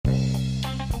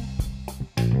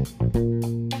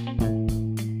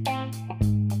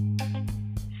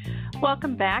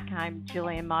Welcome back. I'm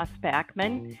Jillian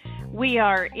Moss-Backman. We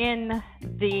are in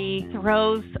the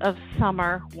throes of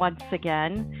summer once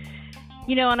again.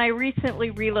 You know, and I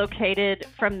recently relocated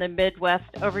from the Midwest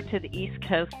over to the East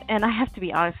Coast, and I have to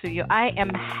be honest with you, I am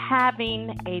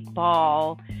having a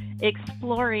ball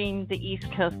exploring the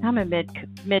East Coast. I'm a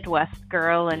Midwest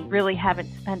girl and really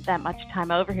haven't spent that much time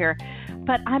over here,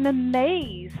 but I'm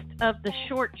amazed of the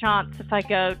short jaunts. If I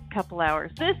go a couple hours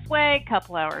this way, a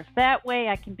couple hours that way,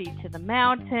 I can be to the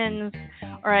mountains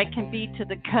or I can be to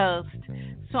the coast.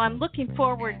 So I'm looking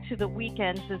forward to the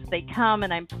weekends as they come,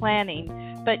 and I'm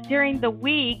planning. But during the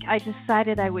week, I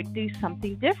decided I would do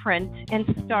something different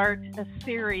and start a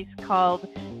series called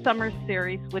Summer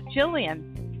Series with Jillian.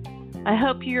 I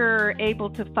hope you're able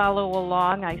to follow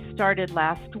along. I started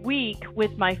last week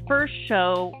with my first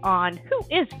show on who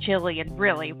is Jillian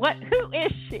really? Who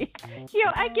is she? You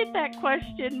know, I get that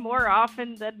question more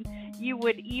often than you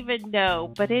would even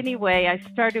know. But anyway, I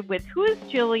started with who is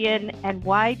Jillian and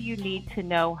why do you need to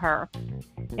know her?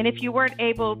 And if you weren't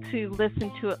able to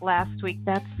listen to it last week,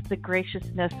 that's the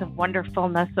graciousness and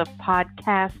wonderfulness of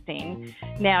podcasting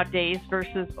nowadays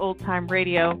versus old-time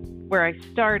radio where I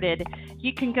started.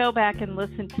 You can go back and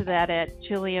listen to that at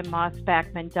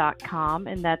JillianMossBackman.com,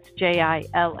 and that's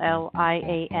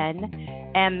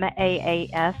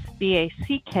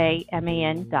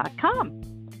JillianMassBackman.com.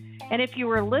 And if you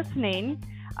were listening,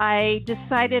 I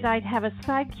decided I'd have a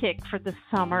sidekick for the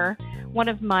summer, one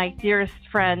of my dearest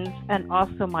friends and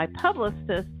also my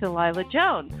publicist, Delilah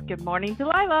Jones. Good morning,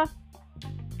 Delilah.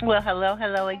 Well,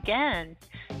 hello again.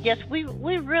 Yes, we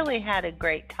really had a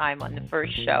great time on the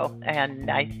first show, and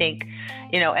I think,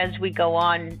 you know, as we go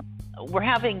on, we're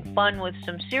having fun with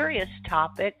some serious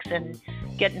topics and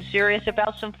getting serious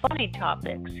about some funny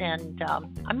topics, and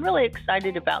I'm really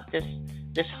excited about this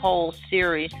whole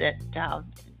series that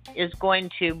is going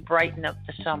to brighten up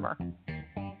the summer.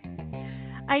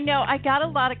 I know. I got a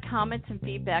lot of comments and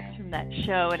feedbacks from that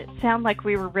show, and it sounded like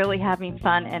we were really having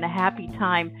fun and a happy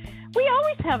time. We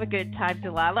always have a good time,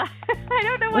 Delilah. I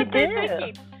don't know what they're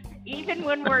thinking. Even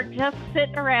when we're just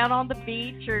sitting around on the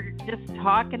beach or just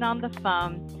talking on the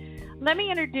phone. Let me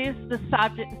introduce the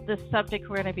subject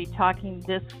we're going to be talking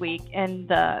this week, and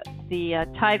the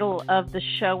title of the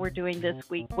show we're doing this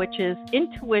week, which is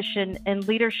Intuition and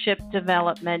Leadership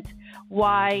Development,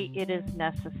 Why It Is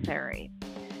Necessary.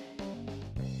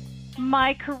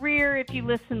 My career, if you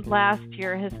listened last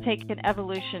year, has taken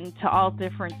evolution to all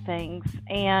different things,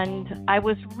 and I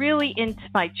was really into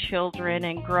my children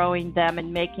and growing them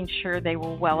and making sure they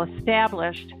were well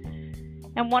established.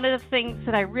 And one of the things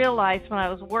that I realized when I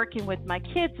was working with my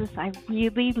kids is I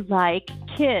really like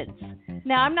kids.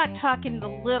 Now, I'm not talking the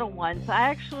little ones. I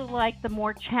actually like the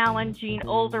more challenging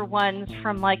older ones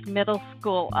from like middle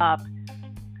school up.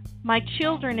 My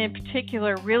children in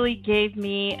particular really gave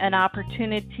me an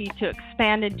opportunity to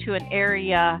expand into an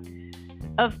area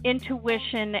of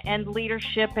intuition and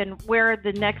leadership and where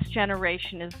the next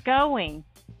generation is going.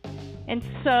 And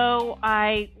so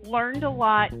I learned a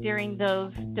lot during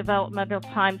those developmental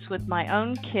times with my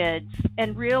own kids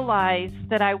and realized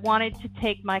that I wanted to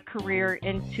take my career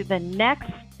into the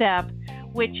next step,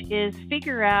 which is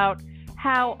figure out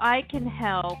how I can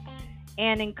help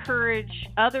and encourage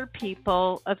other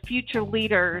people, future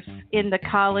leaders in the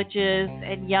colleges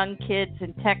and young kids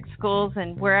and tech schools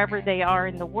and wherever they are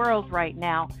in the world right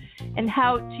now, and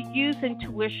how to use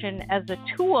intuition as a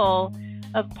tool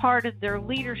of part of their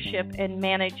leadership and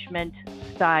management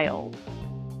styles.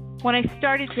 When I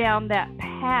started down that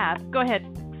path, go ahead.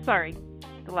 Sorry,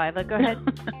 Delilah, go ahead.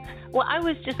 Well, I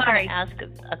was just going to ask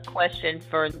a question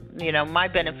for, you know, my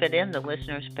benefit and the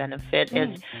listeners' benefit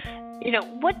is, you know,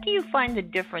 what do you find the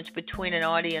difference between an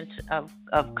audience of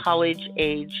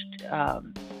college-aged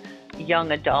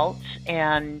young adults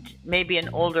and maybe an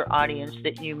older audience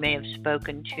that you may have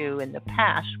spoken to in the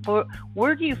past?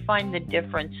 Where do you find the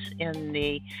difference in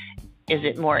is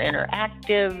it more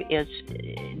interactive?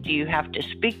 Do you have to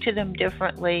speak to them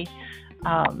differently?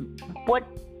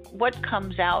 What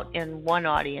comes out in one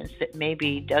audience that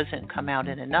maybe doesn't come out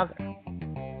in another?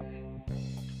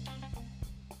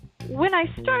 When I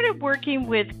started working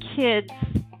with kids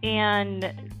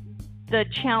and the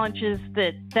challenges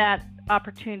that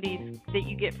opportunities that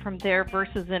you get from there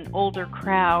versus an older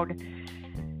crowd,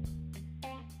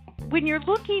 when you're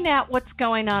looking at what's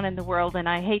going on in the world, and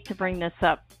I hate to bring this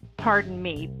up, pardon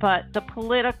me, but the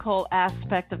political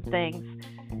aspect of things,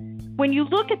 when you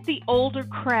look at the older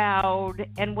crowd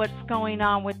and what's going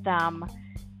on with them,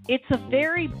 it's a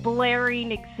very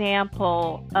blaring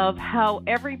example of how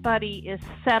everybody is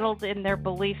settled in their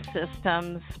belief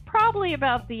systems. Probably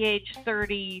about the age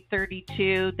 30,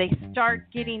 32, they start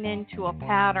getting into a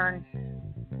pattern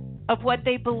of what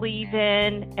they believe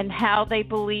in and how they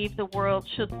believe the world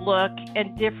should look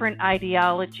and different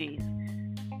ideologies.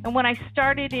 And when I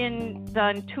started in the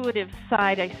intuitive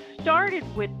side, I started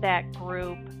with that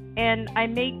group and I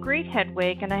made great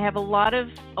headway, and I have a lot of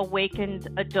awakened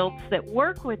adults that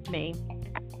work with me.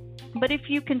 But if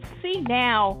you can see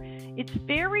now, it's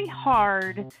very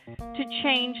hard to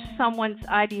change someone's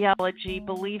ideology,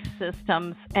 belief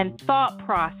systems, and thought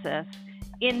process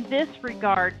in this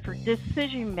regard for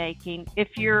decision making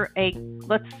if you're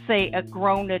let's say, a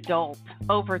grown adult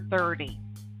over 30.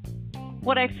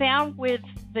 What I found with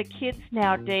the kids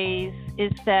nowadays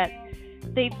is that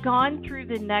they've gone through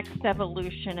the next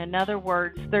evolution. In other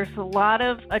words, there's a lot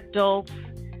of adults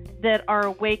that are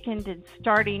awakened and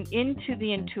starting into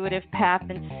the intuitive path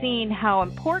and seeing how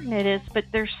important it is, but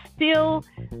they're still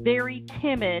very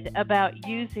timid about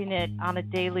using it on a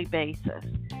daily basis.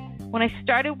 When I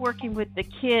started working with the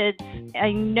kids,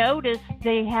 I noticed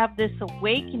they have this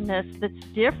awakeness that's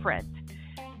different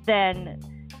than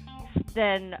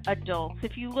adults.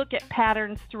 If you look at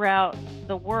patterns throughout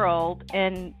the world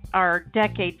and our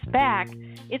decades back,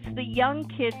 it's the young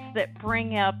kids that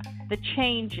bring up the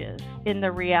changes in the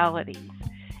realities.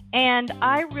 And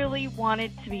I really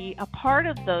wanted to be a part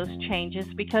of those changes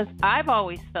because I've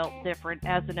always felt different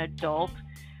as an adult,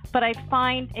 but I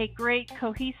find a great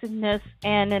cohesiveness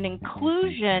and an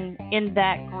inclusion in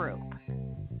that group.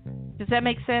 Does that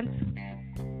make sense?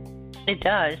 It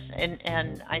does,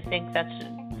 and I think that's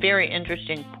very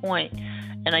interesting point,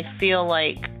 and I feel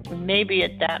like maybe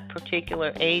at that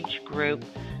particular age group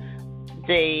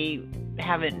they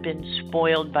haven't been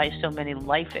spoiled by so many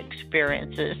life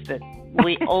experiences that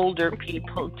we older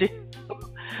people do,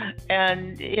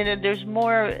 and there's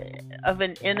more of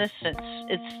an innocence.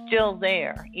 It's still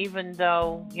there, even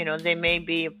though they may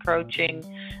be approaching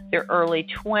their early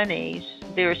 20s.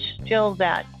 There's still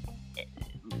that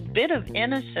bit of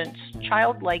innocence,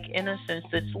 childlike innocence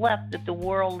that's left that the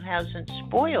world hasn't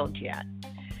spoiled yet.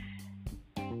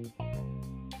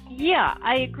 Yeah,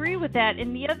 I agree with that.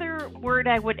 And the other word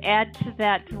I would add to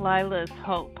that, Delilah, is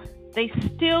hope. They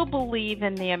still believe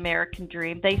in the American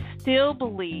dream. They still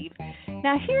believe.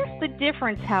 Now, here's the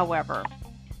difference, however.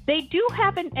 They do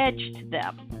have an edge to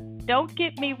them. Don't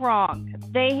get me wrong.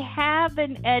 They have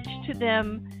an edge to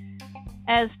them,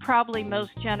 as probably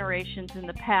most generations in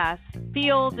the past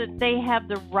feel that they have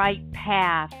the right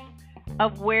path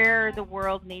of where the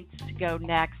world needs to go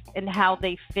next and how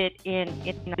they fit in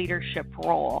a leadership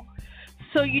role.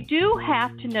 So you do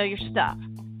have to know your stuff.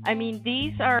 I mean,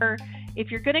 these are,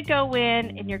 if you're going to go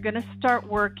in and you're going to start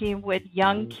working with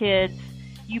young kids,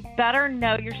 you better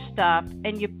know your stuff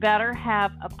and you better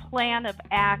have a plan of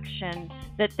action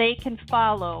that they can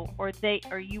follow, or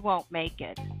you won't make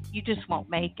it. You just won't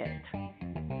make it.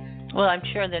 Well, I'm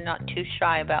sure they're not too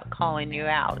shy about calling you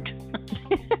out.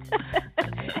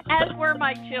 As were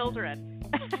my children.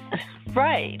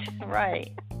 Right.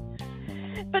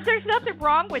 But there's nothing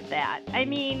wrong with that. I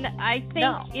mean, I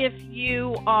think if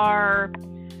you are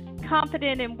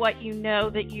confident in what you know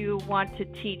that you want to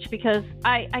teach, because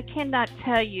I cannot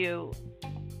tell you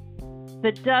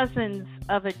the dozens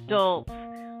of adults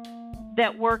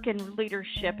that work in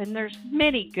leadership, and there's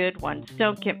many good ones,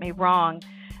 don't get me wrong,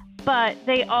 but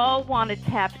they all want to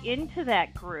tap into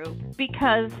that group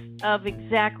because of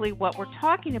exactly what we're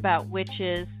talking about, which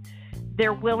is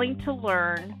they're willing to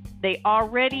learn. They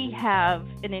already have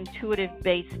an intuitive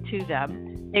base to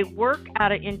them. They work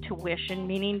out of intuition,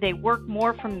 meaning they work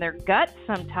more from their gut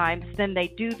sometimes than they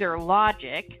do their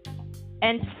logic.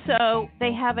 And so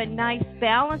they have a nice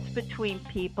balance between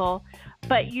people,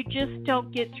 but you just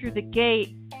don't get through the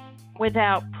gate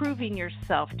without proving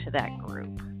yourself to that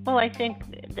group. Well, I think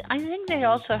they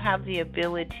also have the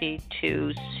ability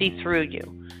to see through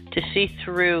you, to see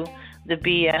through the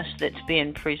BS that's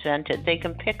being presented. They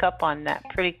can pick up on that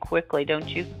pretty quickly. Don't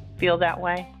you feel that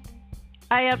way?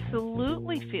 I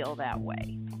absolutely feel that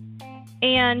way.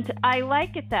 And I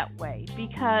like it that way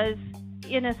because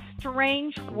in a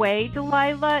strange way,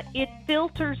 Delilah, it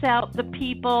filters out the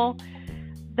people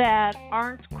that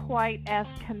aren't quite as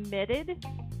committed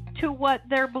to what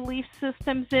their belief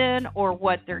system's in or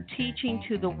what they're teaching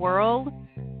to the world.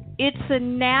 It's a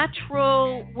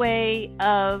natural way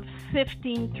of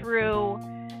sifting through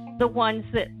the ones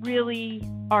that really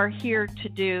are here to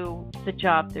do the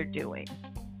job they're doing.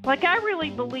 Like, I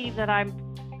really believe that I'm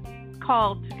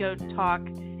called to go talk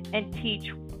and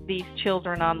teach these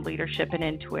children on leadership and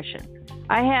intuition.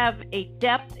 I have a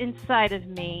depth inside of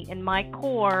me, in my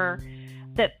core,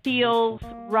 that feels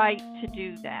right to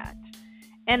do that.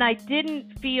 And I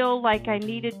didn't feel like I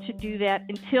needed to do that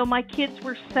until my kids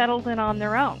were settled and on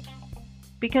their own.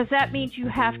 Because that means you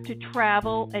have to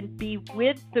travel and be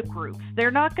with the groups.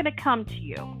 They're not going to come to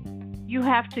you. You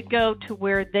have to go to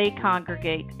where they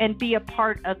congregate and be a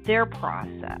part of their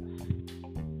process.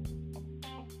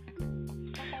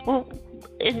 Well,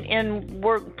 and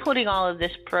we're putting all of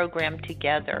this program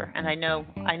together, and I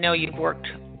know you've worked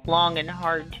long and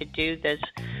hard to do this.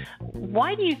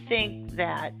 Why do you think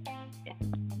that,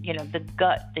 the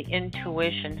gut, the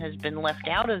intuition has been left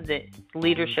out of the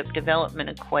leadership development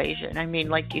equation? I mean,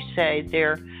 like you say,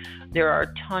 there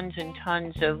are tons and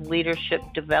tons of leadership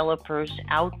developers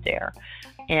out there,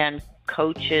 and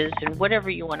coaches and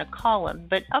whatever you want to call them.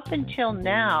 But up until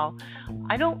now,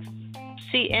 I don't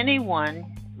see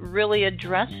anyone really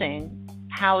addressing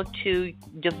how to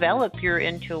develop your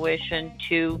intuition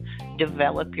to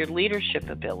develop your leadership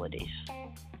abilities.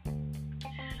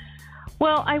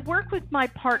 Well, I work with my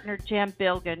partner, Jan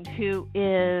Bilgan, who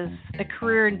is a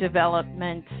career and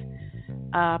development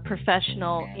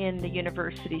professional in the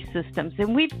university systems.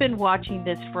 And we've been watching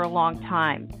this for a long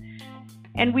time.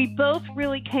 And we both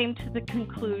really came to the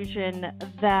conclusion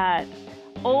that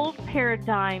old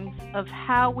paradigms of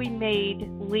how we made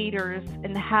leaders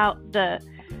and how the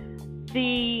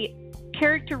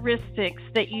characteristics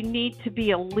that you need to be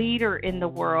a leader in the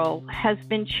world has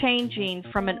been changing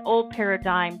from an old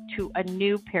paradigm to a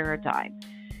new paradigm.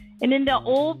 And in the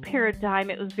old paradigm,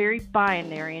 it was very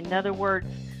binary. In other words,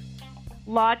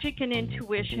 logic and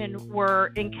intuition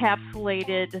were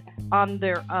encapsulated on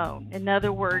their own. In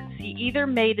other words, you either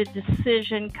made a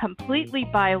decision completely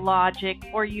by logic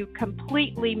or you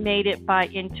completely made it by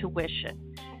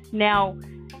intuition. Now,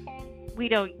 we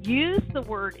don't use the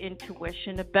word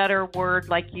intuition. A better word,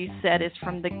 like you said, is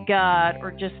from the gut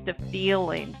or just a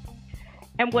feeling.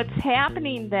 And what's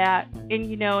happening that, in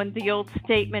the old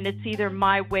statement, it's either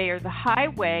my way or the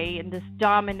highway, and this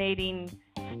dominating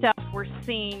stuff we're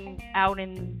seeing out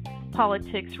in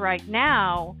politics right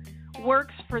now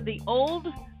works for the old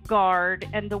guard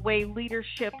and the way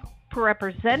leadership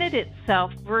represented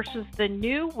itself versus the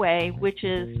new way, which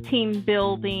is team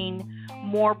building,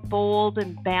 more bold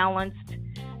and balanced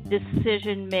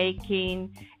decision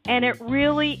making, and it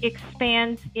really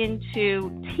expands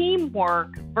into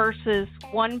teamwork versus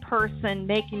one person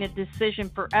making a decision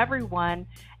for everyone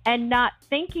and not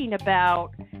thinking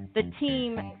about the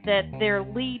team that they're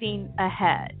leading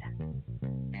ahead.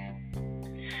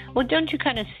 Well, don't you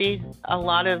kind of see a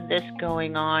lot of this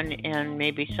going on in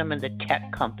maybe some of the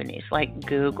tech companies like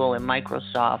Google and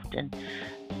Microsoft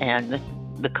and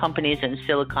the companies in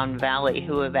Silicon Valley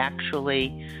who have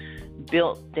actually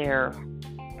built their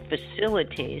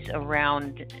facilities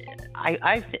around,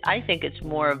 I think it's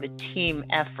more of a team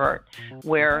effort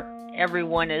where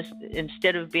everyone is,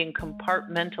 instead of being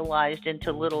compartmentalized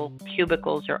into little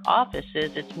cubicles or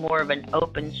offices, it's more of an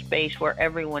open space where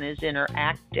everyone is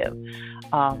interactive.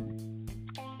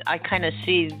 I kind of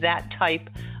see that type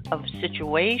of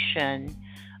situation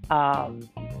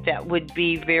that would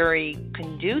be very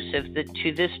conducive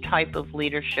to this type of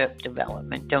leadership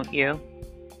development, don't you?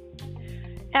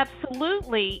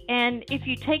 Absolutely. And if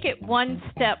you take it one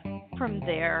step from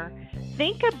there,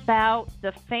 think about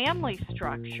the family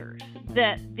structures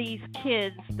that these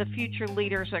kids, the future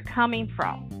leaders, are coming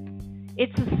from.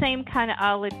 It's the same kind of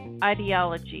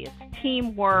ideology. It's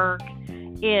teamwork.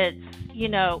 It's,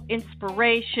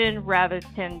 inspiration rather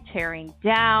than tearing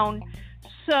down.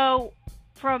 So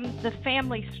from the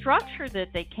family structure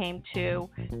that they came to,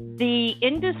 the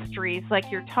industries like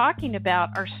you're talking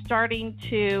about are starting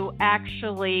to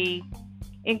actually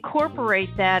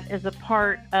incorporate that as a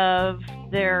part of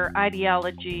their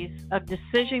ideologies of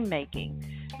decision making,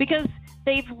 because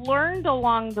they've learned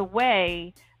along the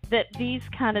way that these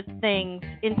kind of things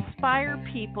inspire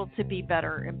people to be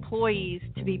better employees,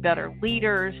 to be better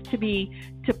leaders,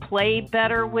 to play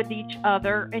better with each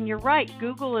other. And you're right,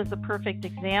 Google is a perfect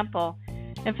example.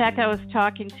 In fact, I was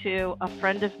talking to a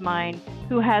friend of mine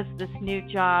who has this new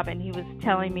job, and he was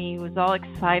telling me he was all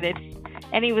excited,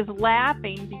 and he was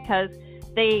laughing because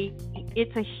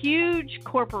it's a huge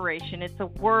corporation. It's a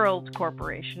world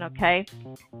corporation, okay?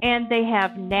 And they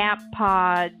have nap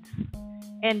pods,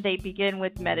 and they begin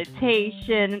with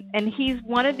meditation. And he's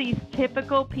one of these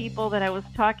typical people that I was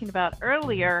talking about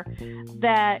earlier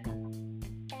that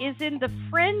is in the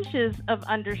fringes of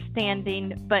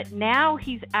understanding, but now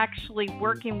he's actually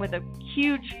working with a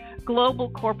huge global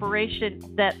corporation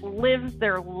that lives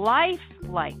their life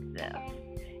like this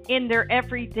in their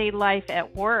everyday life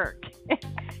at work.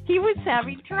 he was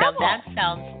having trouble. Now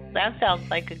that sounds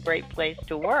like a great place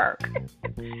to work.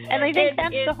 And I think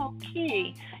that's the whole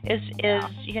key is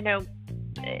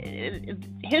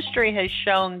history has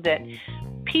shown that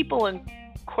people and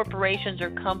corporations or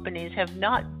companies have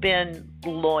not been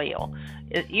loyal.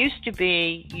 It used to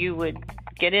be you would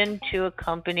get into a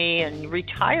company and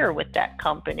retire with that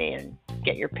company and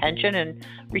get your pension and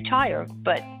retire.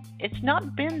 But it's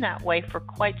not been that way for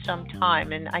quite some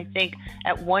time. And I think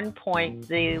at one point,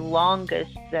 the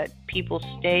longest that people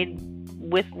stayed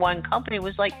with one company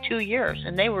was like 2 years,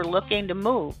 and they were looking to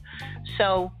move.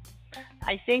 So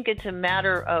I think it's a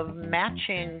matter of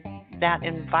matching that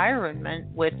environment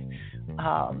with,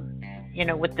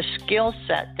 with the skill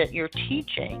set that you're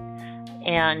teaching.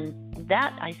 And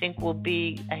that, I think, will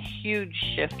be a huge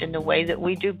shift in the way that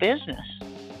we do business.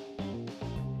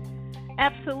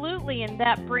 Absolutely, and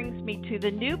that brings me to the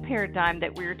new paradigm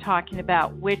that we were talking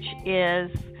about, which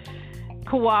is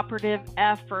cooperative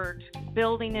effort,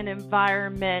 building an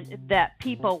environment that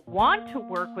people want to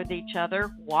work with each other,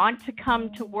 want to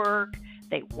come to work,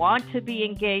 they want to be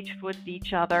engaged with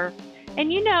each other.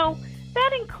 And,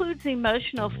 that includes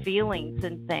emotional feelings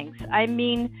and things. I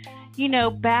mean,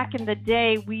 back in the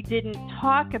day, we didn't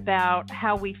talk about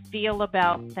how we feel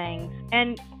about things.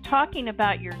 And talking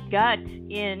about your gut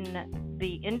in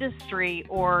the industry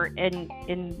or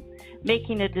in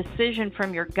making a decision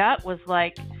from your gut was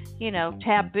like,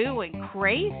 taboo and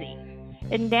crazy.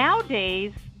 And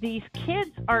nowadays, these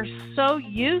kids are so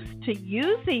used to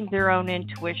using their own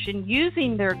intuition,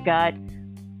 using their gut.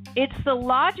 It's the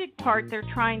logic part they're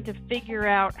trying to figure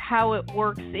out how it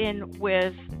works in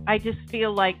with, I just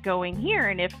feel like going here.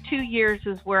 And if 2 years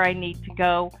is where I need to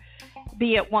go,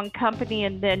 be at one company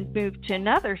and then move to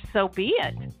another, so be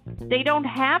it. They don't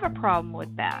have a problem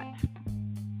with that.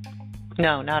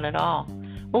 No, not at all.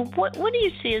 Well, what do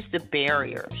you see as the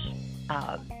barriers?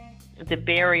 The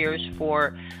barriers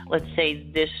for, let's say,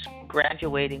 this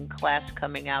graduating class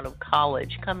coming out of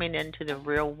college, coming into the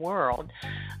real world,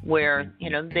 where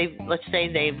they've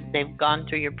gone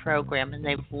through your program and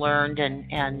they've learned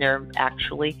and they're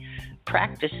actually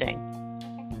practicing.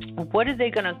 What are they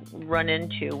going to run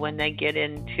into when they get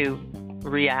into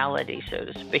reality, so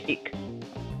to speak?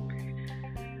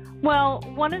 Well,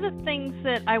 one of the things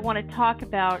that I want to talk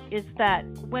about is that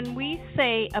when we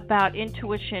say about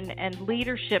intuition and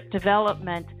leadership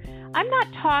development, I'm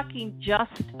not talking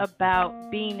just about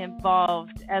being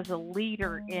involved as a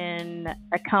leader in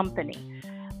a company.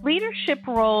 Leadership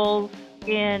roles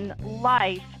in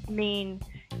life mean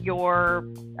you're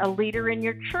a leader in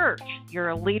your church, you're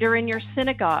a leader in your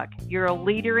synagogue, you're a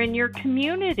leader in your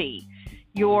community,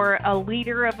 you're a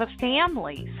leader of a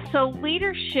family. So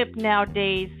leadership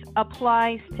nowadays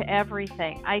applies to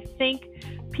everything. I think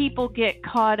people get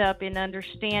caught up in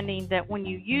understanding that when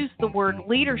you use the word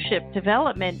leadership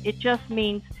development, it just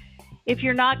means if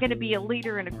you're not going to be a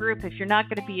leader in a group, if you're not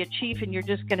going to be a chief and you're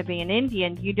just going to be an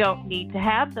Indian, you don't need to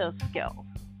have those skills.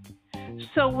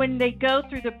 So when they go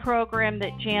through the program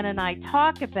that Jan and I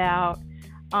talk about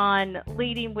on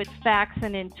leading with facts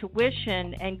and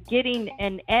intuition and getting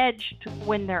an edge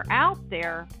when they're out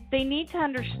there, they need to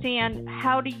understand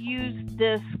how to use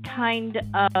this kind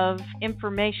of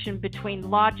information between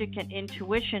logic and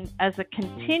intuition as a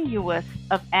continuous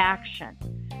of action.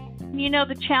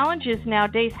 The challenge is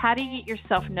nowadays, how do you get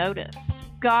yourself noticed?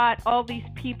 Got all these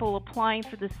people applying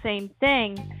for the same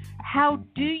thing. How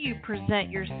do you present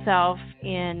yourself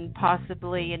in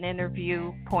possibly an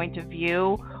interview point of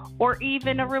view or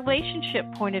even a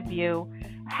relationship point of view?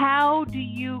 How do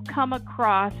you come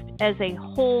across as a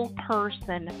whole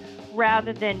person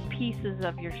rather than pieces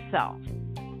of yourself?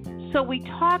 So we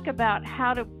talk about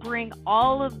how to bring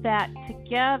all of that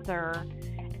together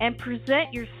and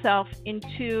present yourself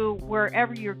into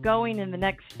wherever you're going in the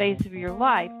next phase of your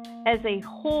life as a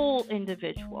whole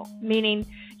individual, meaning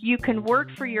you can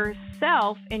work for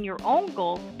yourself and your own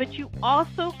goals, but you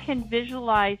also can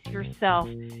visualize yourself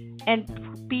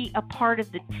and be a part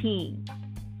of the team.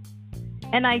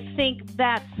 And I think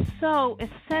that's so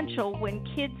essential when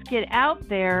kids get out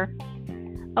there.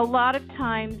 A lot of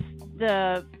times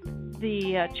the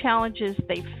challenges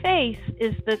they face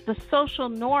is that the social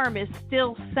norm is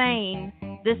still saying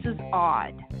this is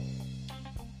odd.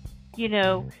 You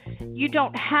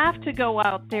don't have to go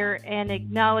out there and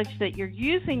acknowledge that you're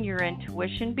using your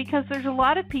intuition, because there's a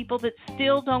lot of people that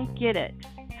still don't get it,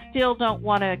 still don't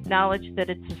want to acknowledge that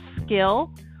it's a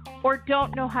skill or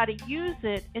don't know how to use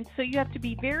it. And so you have to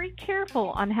be very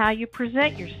careful on how you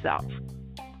present yourself.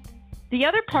 The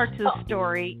other parts of the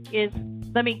story is,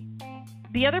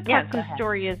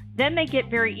 then they get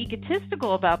very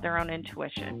egotistical about their own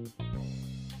intuition.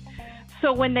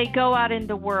 So when they go out in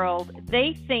the world,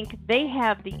 they think they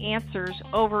have the answers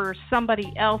over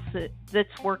somebody else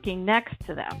that's working next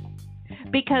to them,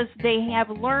 because they have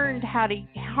learned how to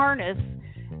harness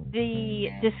the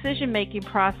decision-making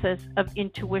process of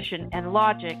intuition and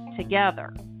logic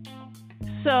together.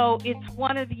 So it's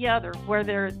one or the other,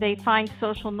 whether they find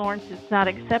social norms is not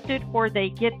accepted, or they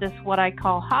get this what I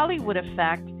call Hollywood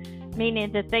effect,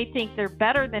 meaning that they think they're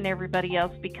better than everybody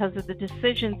else because of the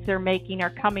decisions they're making are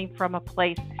coming from a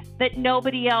place that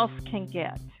nobody else can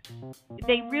get.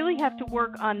 They really have to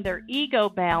work on their ego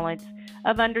balance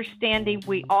of understanding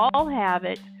we all have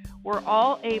it, we're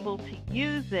all able to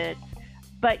use it,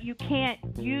 but you can't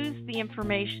use the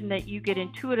information that you get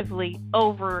intuitively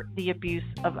over the abuse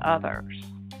of others.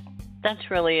 That's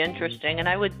really interesting. And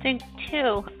I would think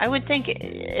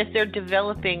if they're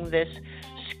developing this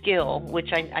skill,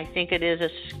 which I think it is a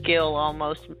skill,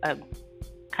 almost a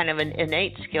kind of an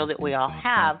innate skill that we all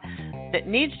have that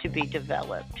needs to be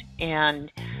developed.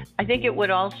 And I think it would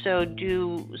also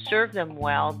serve them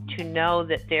well to know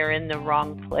that they're in the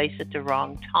wrong place at the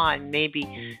wrong time.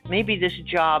 Maybe this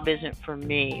job isn't for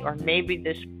me, or maybe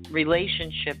this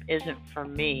relationship isn't for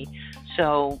me.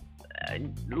 So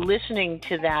listening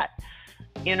to that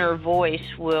inner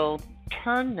voice will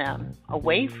turn them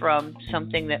away from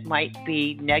something that might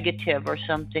be negative or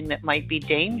something that might be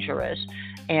dangerous,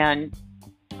 and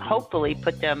hopefully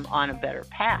put them on a better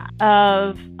path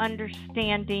of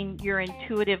understanding your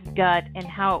intuitive gut and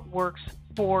how it works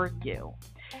for you.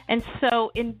 And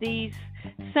so in these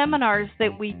seminars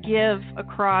that we give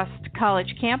across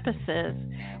college campuses,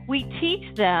 we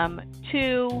teach them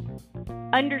to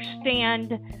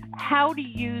understand how to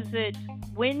use it,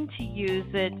 when to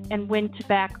use it, and when to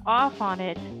back off on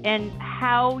it, and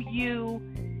how you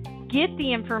get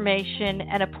the information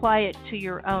and apply it to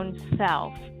your own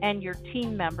self and your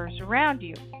team members around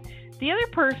you. The other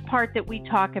part that we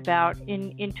talk about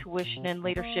in intuition and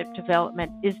leadership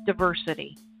development is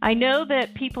diversity. I know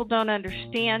that people don't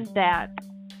understand that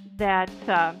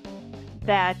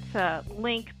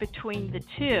link between the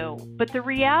two, but the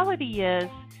reality is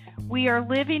we are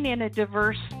living in a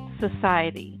diverse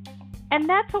society, and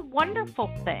that's a wonderful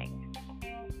thing.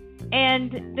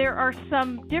 And there are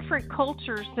some different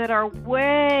cultures that are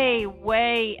way,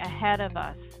 way ahead of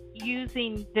us,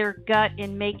 using their gut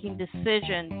in making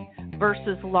decisions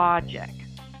versus logic.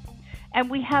 And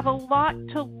we have a lot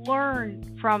to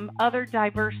learn from other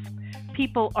diverse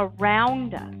people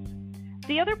around us.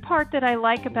 The other part that I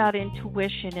like about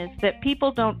intuition is that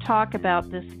people don't talk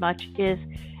about this much is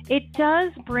it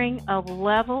does bring a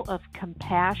level of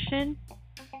compassion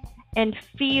and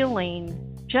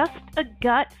feeling, just a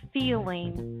gut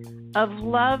feeling of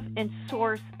love and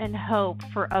source and hope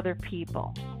for other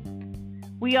people.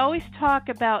 We always talk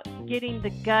about getting the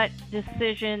gut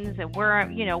decisions and where,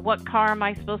 what car am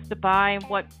I supposed to buy and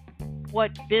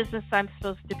what business I'm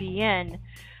supposed to be in.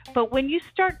 But when you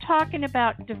start talking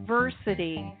about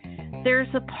diversity, there's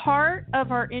a part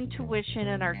of our intuition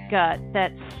and our gut,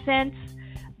 that sense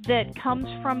that comes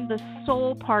from the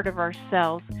soul part of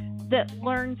ourselves, that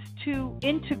learns to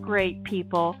integrate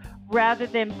people rather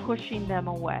than pushing them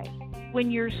away. When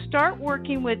you start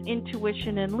working with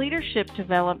intuition and leadership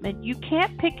development, you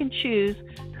can't pick and choose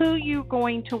who you're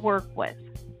going to work with.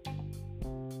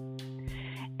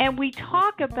 And we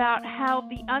talk about how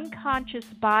the unconscious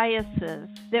biases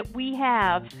that we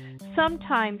have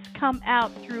sometimes come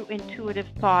out through intuitive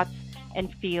thoughts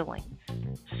and feelings.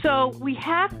 So we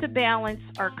have to balance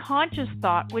our conscious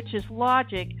thought, which is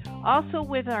logic, also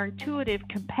with our intuitive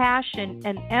compassion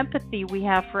and empathy we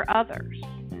have for others.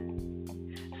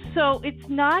 So it's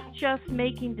not just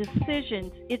making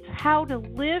decisions, it's how to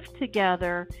live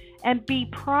together and be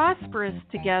prosperous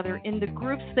together in the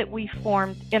groups that we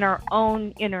formed in our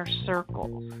own inner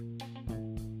circles.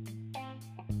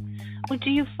 Well, do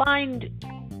you find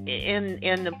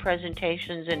in the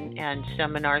presentations and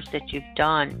seminars that you've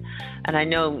done, and I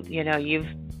know you've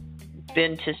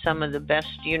been to some of the best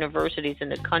universities in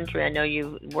the country. I know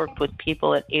you've worked with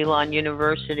people at Elon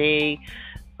University,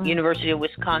 University of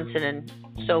Wisconsin, and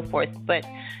so forth. But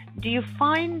do you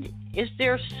find, is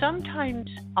there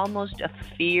sometimes almost a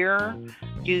fear?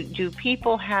 Do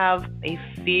people have a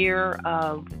fear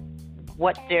of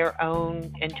what their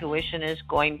own intuition is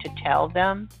going to tell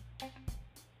them?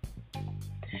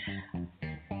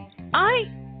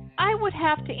 I would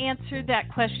have to answer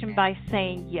that question by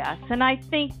saying yes. And I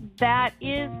think that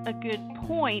is a good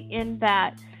point, in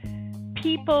that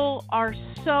people are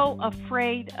so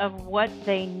afraid of what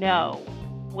they know,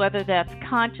 whether that's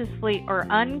consciously or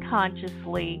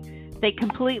unconsciously. They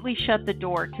completely shut the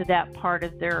door to that part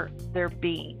of their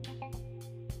being.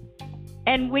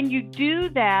 And when you do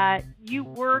that, you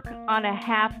work on a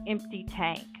half-empty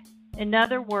tank. In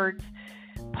other words,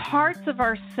 parts of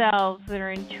ourselves that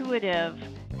are intuitive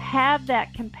have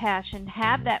that compassion,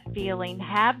 have that feeling,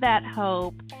 have that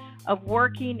hope of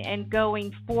working and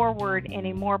going forward in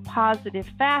a more positive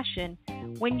fashion.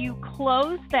 When you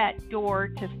close that door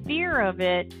to fear of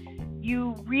it,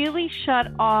 you really shut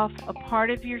off a part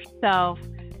of yourself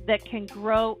that can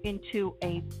grow into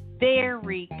a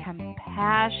very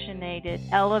compassionate,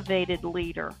 elevated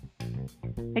leader.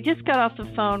 I just got off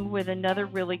the phone with another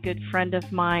really good friend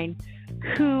of mine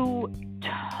who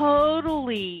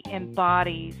totally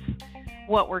embodies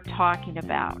what we're talking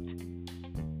about.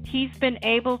 He's been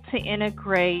able to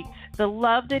integrate the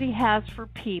love that he has for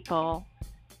people,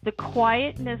 the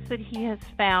quietness that he has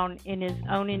found in his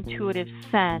own intuitive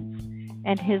sense,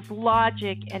 and his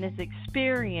logic and his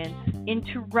experience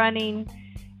into running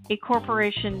a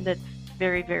corporation that's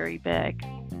very, very big.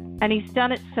 And he's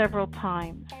done it several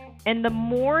times. And the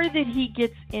more that he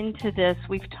gets into this,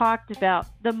 we've talked about,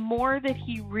 the more that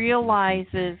he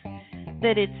realizes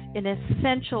that it's an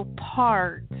essential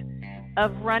part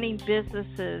of running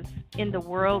businesses in the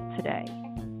world today.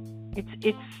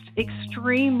 It's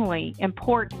extremely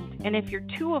important. And if you're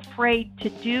too afraid to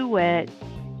do it,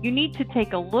 you need to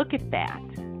take a look at that.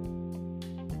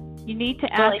 You need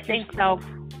to ask yourself.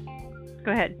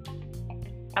 Go ahead.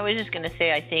 I was just going to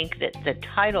say, I think that the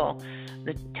title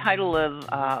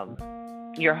of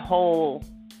your whole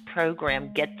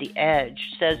program, Get the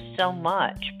Edge, says so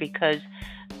much because,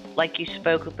 like you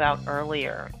spoke about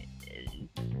earlier,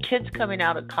 kids coming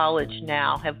out of college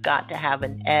now have got to have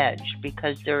an edge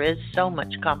because there is so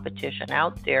much competition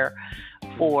out there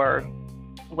for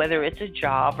whether it's a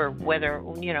job or whether,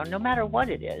 no matter what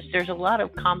it is. There's a lot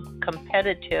of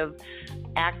competitive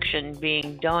action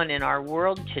being done in our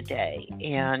world today,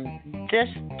 and this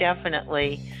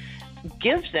definitely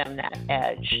gives them that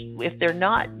edge. If they're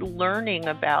not learning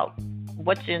about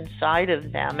what's inside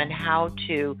of them and how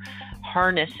to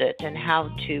harness it and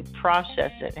how to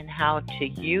process it and how to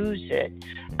use it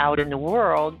out in the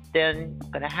world, then they're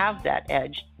going to have that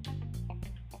edge.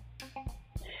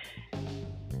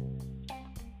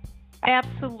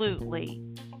 Absolutely.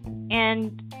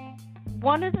 And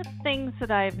one of the things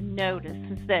that I've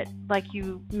noticed is that, like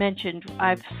you mentioned,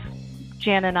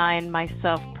 Jan and I and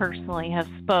myself personally have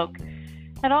spoke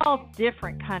at all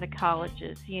different kind of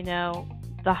colleges,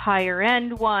 the higher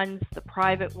end ones, the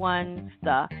private ones,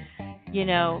 the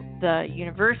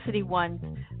university ones.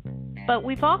 But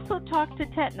we've also talked to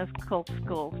technical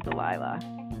schools, Delilah.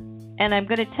 And I'm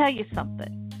going to tell you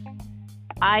something.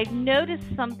 I've noticed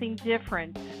something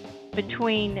different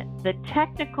between the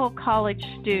technical college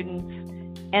students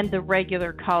and the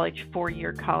regular college,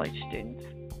 four-year college students.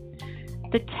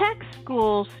 The tech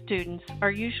school students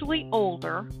are usually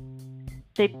older.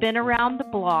 They've been around the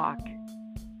block.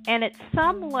 And at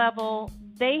some level,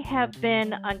 they have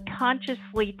been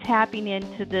unconsciously tapping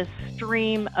into this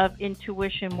stream of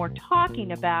intuition we're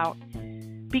talking about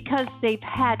because they've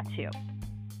had to.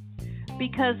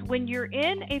 Because when you're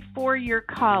in a four-year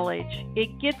college,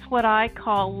 it gets what I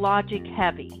call logic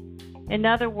heavy. In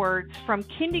other words, from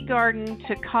kindergarten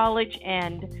to college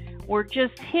end, we're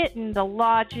just hitting the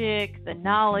logic, the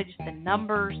knowledge, the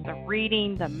numbers, the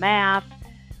reading, the math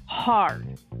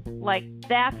hard. Like,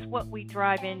 that's what we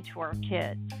drive into our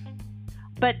kids.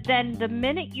 But then the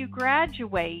minute you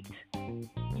graduate,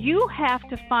 you have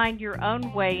to find your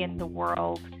own way in the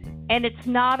world, and it's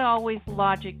not always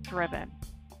logic driven.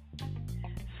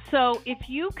 So if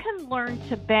you can learn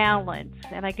to balance,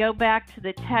 and I go back to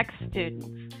the tech students,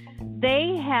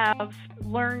 they have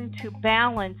learned to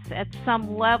balance at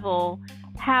some level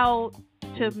how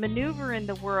to maneuver in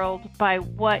the world by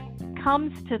what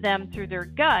comes to them through their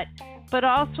gut, but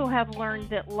also have learned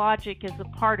that logic is a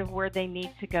part of where they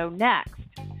need to go next.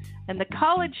 And the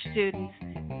college students,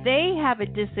 they have a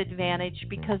disadvantage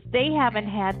because they haven't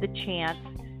had the chance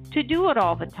to do it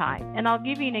all the time. And I'll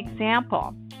give you an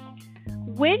example.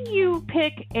 When you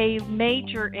pick a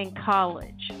major in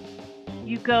college,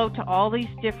 you go to all these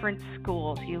different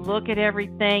schools. You look at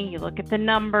everything. You look at the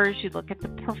numbers. You look at the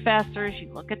professors.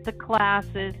 You look at the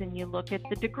classes. And you look at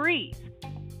the degrees.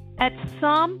 At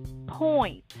some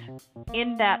point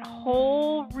in that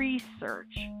whole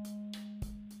research,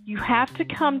 you have to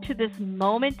come to this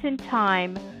moment in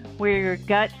time where your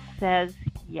gut says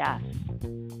yes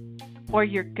or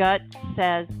your gut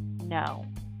says no.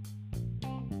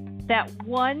 That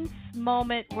one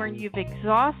moment where you've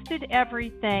exhausted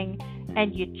everything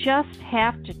and you just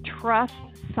have to trust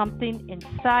something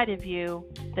inside of you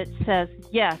that says,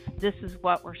 yes, this is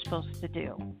what we're supposed to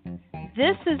do.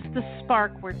 this is the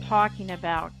spark we're talking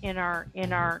about in our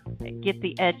Get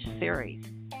the Edge series.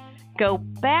 Go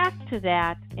back to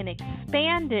that and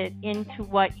expand it into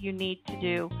what you need to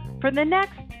do for the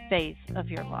next phase of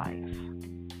your life.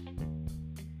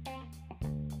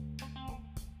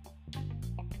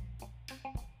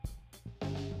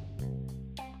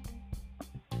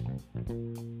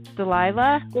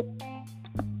 Delilah?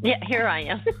 Yeah, here I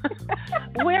am.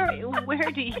 Where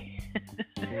do you?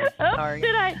 Sorry.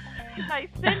 Did I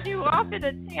send you off in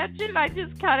a tangent? I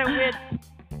just kind of went.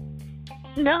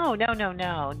 No,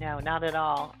 not at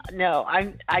all. No,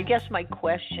 I guess my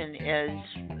question is,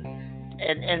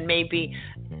 and maybe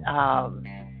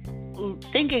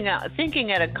thinking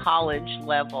at a college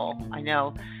level. I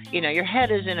know, your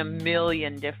head is in a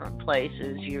million different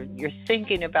places. You're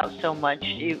thinking about so much.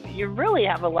 You really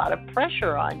have a lot of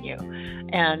pressure on you,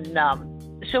 and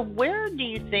so where do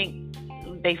you think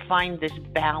they find this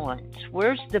balance?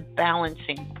 Where's the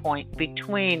balancing point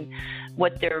between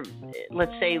what they're,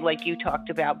 let's say, like you talked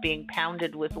about, being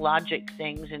pounded with logic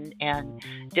things and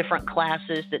different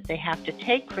classes that they have to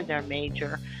take for their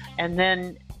major, and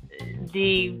then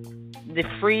the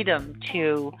freedom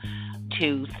to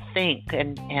think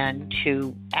and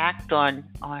to act on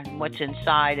what's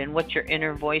inside and what your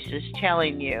inner voice is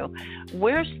telling you?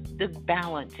 Where's the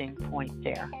balancing point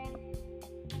there?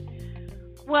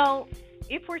 Well,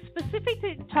 if we're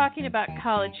specifically talking about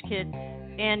college kids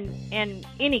and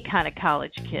any kind of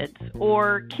college kids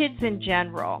or kids in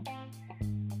general,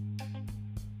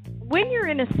 when you're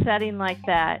in a setting like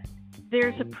that,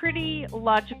 there's a pretty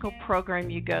logical program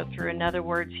you go through. In other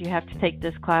words, you have to take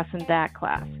this class and that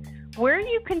class. Where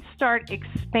you can start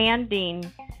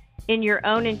expanding in your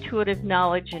own intuitive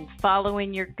knowledge and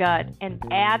following your gut and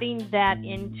adding that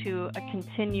into a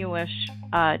continuous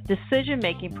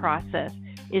decision-making process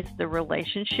is the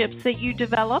relationships that you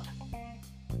develop,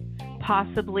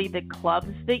 possibly the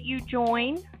clubs that you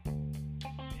join,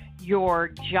 your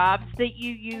jobs that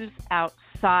you use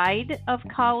outside of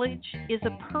college is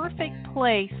a perfect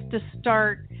place to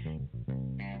start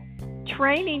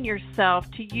training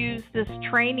yourself to use this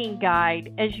training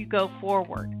guide as you go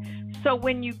forward. So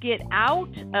when you get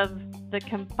out of the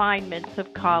confinements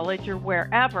of college or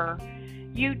wherever,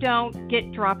 you don't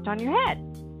get dropped on your head.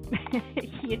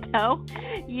 You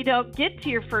don't get to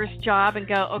your first job and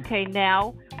go, okay,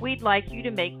 now we'd like you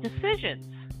to make decisions.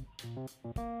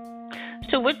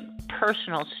 So what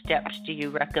personal steps do you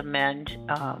recommend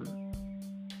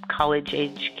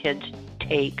college-age kids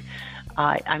take?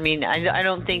 I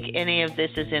don't think any of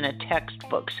this is in a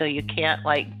textbook, so you can't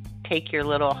take your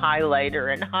little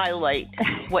highlighter and highlight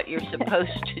what you're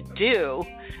supposed to do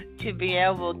to be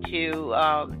able to,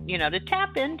 to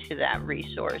tap into that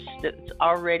resource that's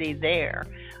already there.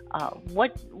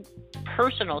 What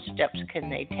personal steps can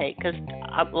they take? Because,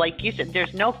 like you said,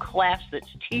 there's no class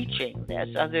that's teaching this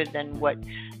other than what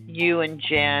you and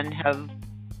Jen have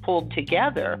pulled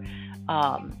together.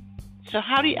 So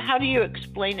how do you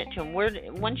explain it to them?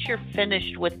 Once you're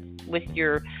finished with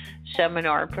your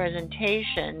seminar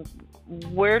presentation,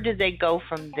 where do they go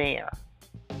from there?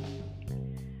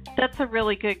 That's a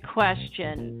really good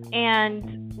question.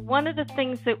 And one of the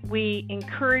things that we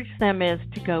encourage them is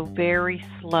to go very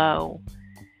slow.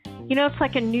 It's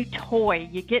like a new toy.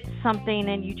 You get something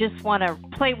and you just want to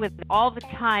play with it all the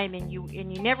time, and you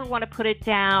never want to put it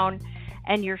down.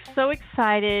 And you're so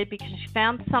excited because you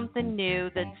found something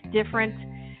new that's different.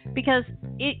 Because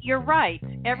you're right,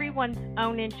 everyone's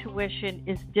own intuition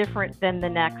is different than the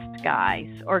next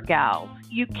guy's or gal's.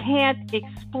 You can't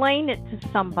explain it to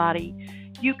somebody.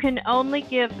 You can only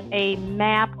give a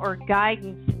map or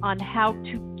guidance on how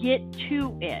to get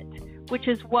to it, which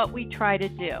is what we try to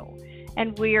do.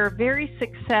 And we are very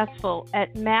successful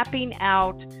at mapping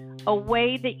out a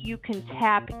way that you can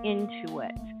tap into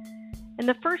it. And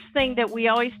the first thing that we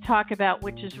always talk about,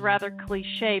 which is rather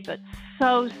cliche, but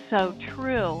so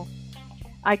true,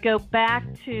 I go back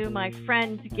to my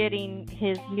friend getting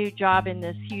his new job in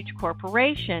this huge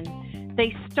corporation.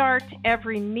 They start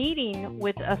every meeting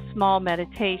with a small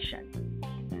meditation.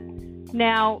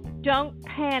 Now, don't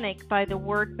panic by the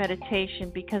word meditation,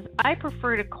 because I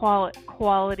prefer to call it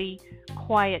quality,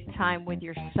 quiet time with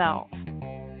yourself.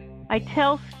 I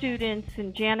tell students,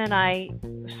 and Jan and I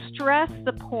stress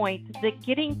the point that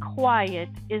getting quiet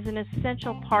is an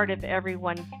essential part of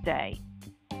everyone's day.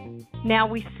 Now,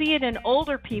 we see it in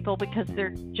older people because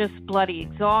they're just bloody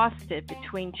exhausted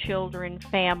between children,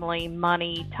 family,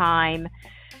 money, time.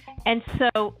 And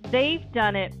so they've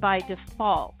done it by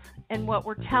default. And what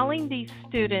we're telling these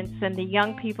students and the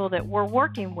young people that we're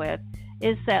working with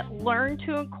is that learn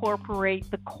to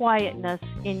incorporate the quietness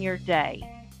in your day.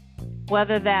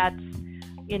 Whether that's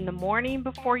in the morning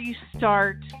before you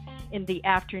start, in the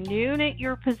afternoon at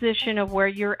your position of where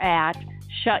you're at,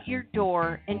 shut your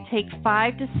door, and take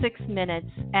 5 to 6 minutes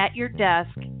at your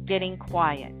desk getting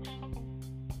quiet.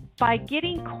 By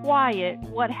getting quiet,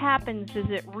 what happens is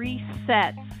it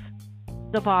resets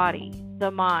the body,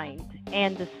 the mind,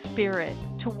 and the spirit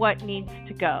to what needs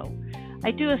to go.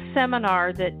 I do a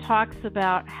seminar that talks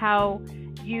about how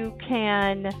you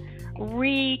can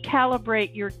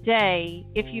recalibrate your day.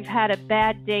 If you've had a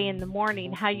bad day in the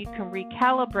morning, how you can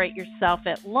recalibrate yourself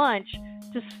at lunch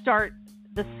to start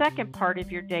the second part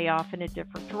of your day off in a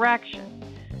different direction.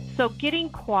 So getting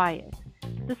quiet.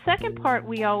 The second part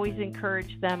we always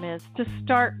encourage them is to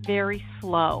start very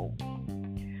slow.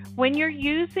 When you're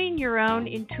using your own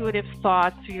intuitive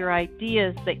thoughts or your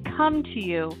ideas that come to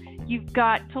you, you've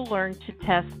got to learn to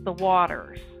test the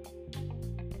waters.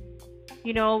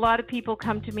 You know, a lot of people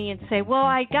come to me and say, well,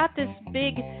 I got this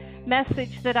big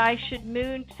message that I should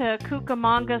move to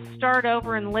Cucamonga, start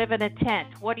over, and live in a tent.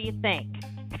 What do you think?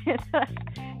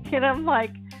 And I'm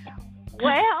like,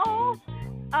 well,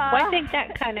 I think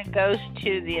that kind of goes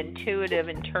to the intuitive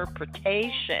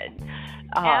interpretation.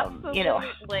 Absolutely. You know,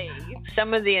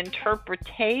 some of the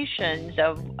interpretations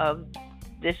of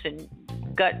this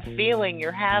gut feeling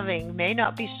you're having may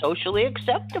not be socially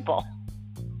acceptable.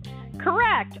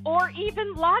 Correct, or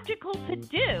even logical to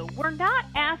do. We're not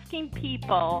asking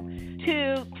people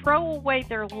to throw away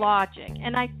their logic.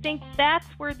 And I think that's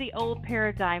where the old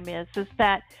paradigm is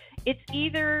that it's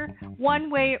either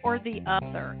one way or the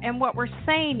other. And what we're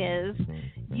saying is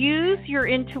use your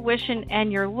intuition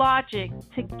and your logic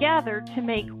together to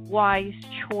make wise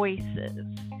choices.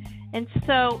 And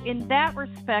so in that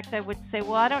respect, I would say,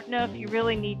 well, I don't know if you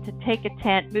really need to take a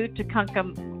tent, move to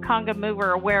Congamove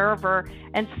or wherever,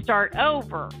 and start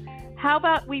over. How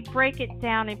about we break it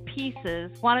down in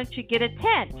pieces? Why don't you get a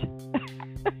tent?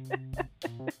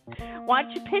 Why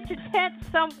don't you pitch a tent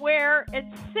somewhere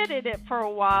and sit in it for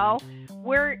a while,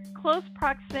 where close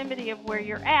proximity of where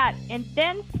you're at, and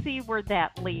then see where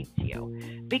that leads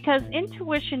you? Because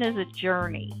intuition is a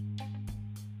journey.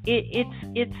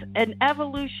 It's an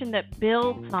evolution that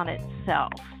builds on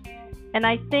itself. And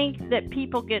I think that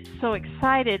people get so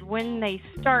excited when they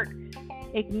start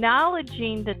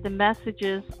acknowledging that the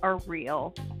messages are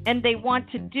real and they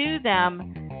want to do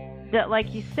them, that,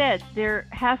 like you said, there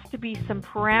has to be some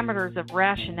parameters of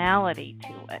rationality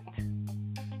to it.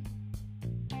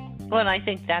 Well, and I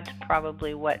think that's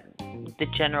probably what the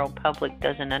general public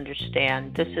doesn't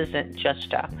understand. This isn't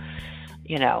just a,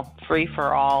 free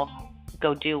for all,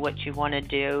 go do what you want to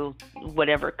do,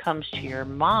 whatever comes to your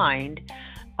mind.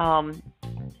 And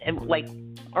like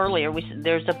earlier, we said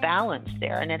there's a balance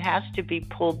there, and it has to be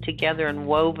pulled together and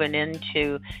woven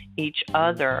into each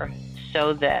other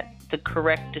so that the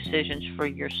correct decisions for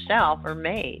yourself are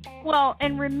made. Well,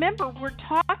 and remember, we're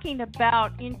talking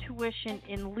about intuition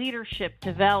in leadership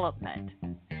development.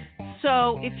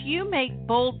 So if you make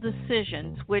bold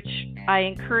decisions, which I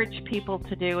encourage people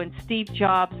to do, and Steve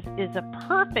Jobs is a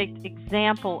perfect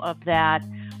example of that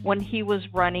when he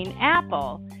was running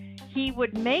Apple, he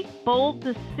would make bold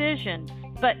decisions,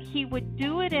 but he would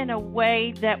do it in a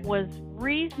way that was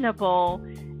reasonable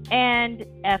and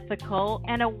ethical,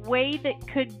 and a way that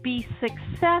could be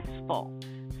successful.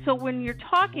 So when you're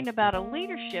talking about a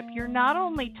leadership, you're not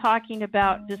only talking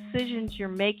about decisions you're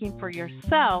making for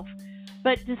yourself,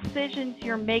 but decisions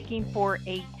you're making for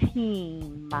a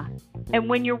team. And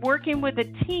when you're working with a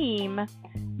team,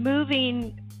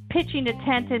 pitching a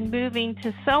tent and moving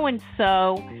to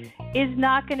so-and-so is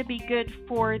not going to be good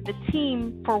for the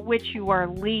team for which you are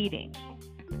leading.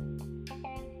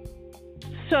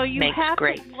 So you Makes have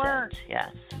great to learn. Sense, yes.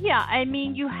 Yeah, I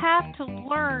mean, you have to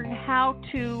learn how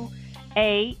to,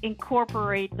 A,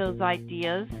 incorporate those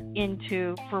ideas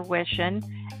into fruition,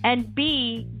 and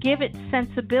B, give it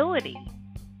sensibility.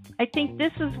 I think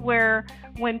this is where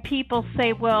when people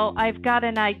say, well, I've got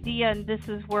an idea and this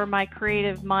is where my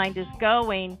creative mind is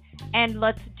going, and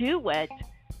let's do it.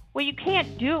 Well, you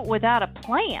can't do it without a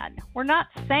plan. We're not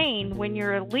saying when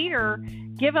you're a leader,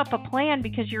 give up a plan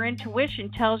because your intuition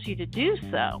tells you to do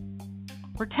so.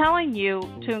 We're telling you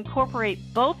to incorporate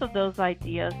both of those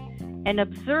ideas and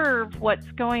observe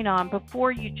what's going on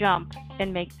before you jump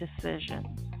and make decisions.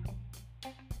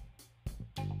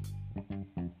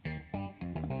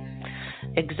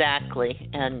 Exactly.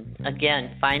 And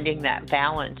again, finding that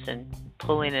balance and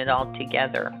pulling it all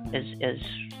together is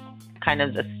kind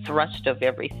of the thrust of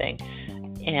everything,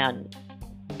 and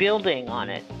building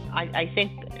on it. I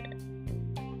think,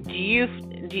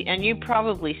 and you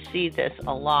probably see this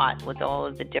a lot with all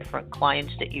of the different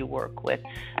clients that you work with,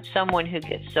 someone who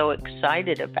gets so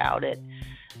excited about it,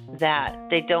 that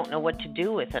they don't know what to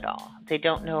do with it all. They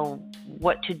don't know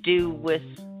what to do with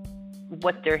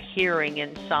what they're hearing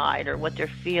inside or what they're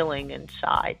feeling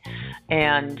inside.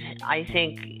 And I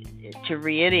think, to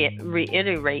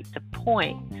reiterate the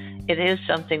point, it is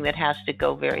something that has to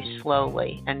go very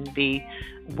slowly and be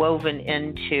woven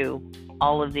into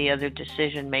all of the other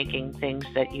decision-making things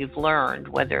that you've learned,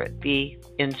 whether it be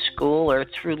in school or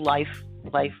through life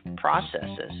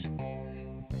processes.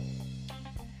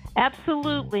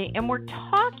 Absolutely. And we're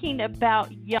talking about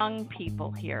young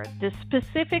people here, this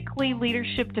specifically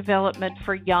leadership development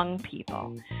for young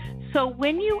people. So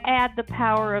when you add the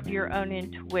power of your own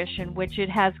intuition, which it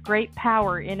has great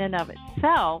power in and of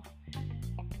itself,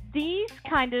 these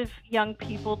kind of young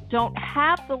people don't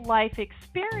have the life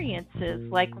experiences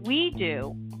like we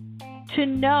do to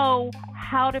know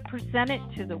how to present it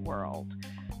to the world.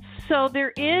 So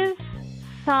there is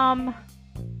some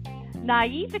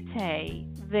naivete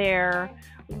there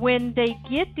when they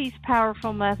get these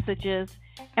powerful messages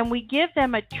and we give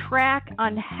them a track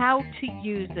on how to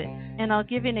use it. And I'll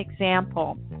give you an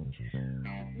example.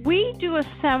 We do a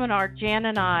seminar, Jan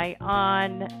and I,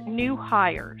 on new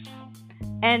hires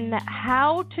and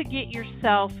how to get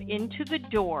yourself into the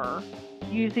door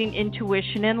using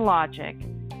intuition and logic,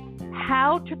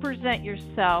 how to present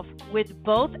yourself with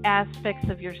both aspects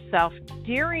of yourself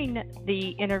during the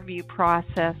interview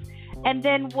process, and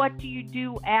then what do you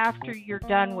do after you're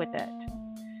done with it.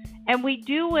 And we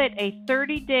do it a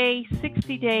 30-day,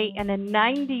 60-day, and a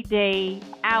 90-day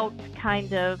out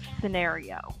kind of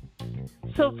scenario.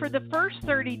 So for the first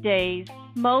 30 days,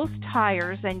 most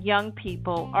hires and young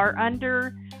people are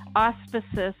under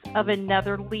auspices of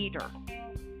another leader.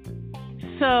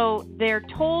 So they're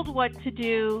told what to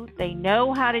do, they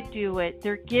know how to do it,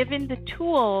 they're given the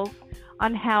tools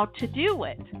on how to do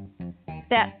it.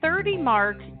 That 30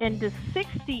 mark and the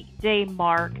 60-day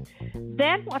mark,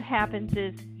 then what happens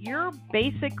is you're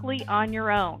basically on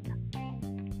your own.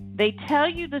 They tell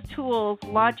you the tools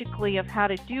logically of how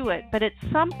to do it, but at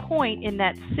some point in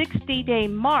that 60-day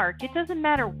mark, it doesn't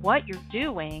matter what you're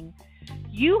doing,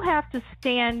 you have to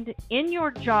stand in your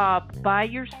job by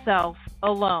yourself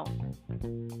alone,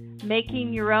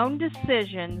 making your own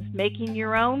decisions, making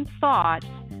your own thoughts,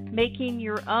 making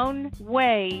your own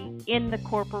way in the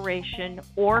corporation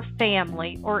or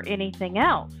family or anything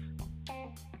else.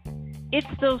 It's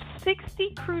those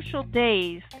 60 crucial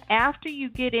days after you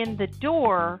get in the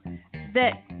door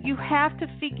that you have to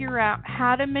figure out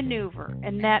how to maneuver.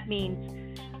 And that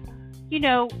means,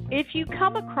 if you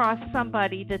come across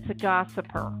somebody that's a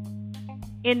gossiper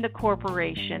in the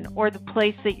corporation or the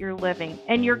place that you're living,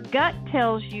 and your gut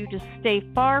tells you to stay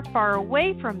far, far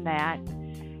away from that,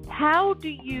 how do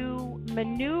you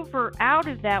maneuver out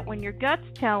of that when your gut's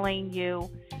telling you,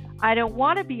 I don't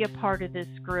want to be a part of this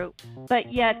group,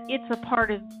 but yet it's a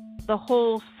part of the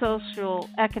whole social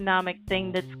economic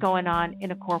thing that's going on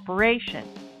in a corporation?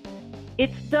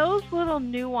 It's those little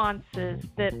nuances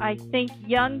that I think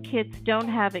young kids don't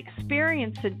have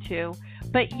experience into,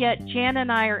 but yet Jan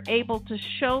and I are able to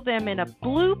show them in a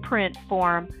blueprint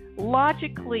form,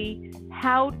 logically,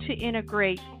 how to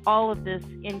integrate all of this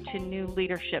into new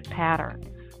leadership patterns.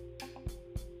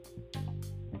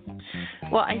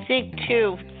 Well, I think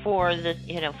too, for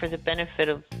the benefit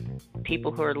of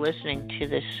people who are listening to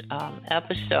this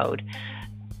episode,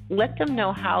 let them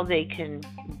know how they can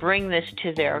bring this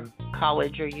to their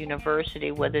college or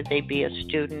university, whether they be a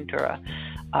student or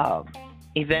a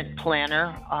event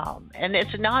planner. And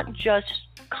it's not just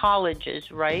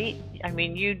colleges, right? I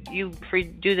mean, you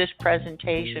do this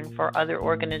presentation for other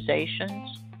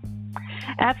organizations?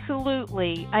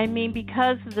 Absolutely. I mean,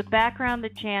 because of the background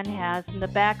that Jan has and the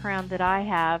background that I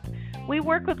have, we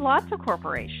work with lots of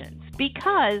corporations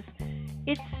because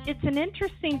it's an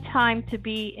interesting time to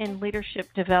be in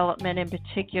leadership development, in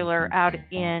particular out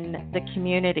in the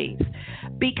communities,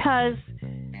 because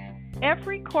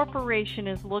every corporation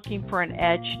is looking for an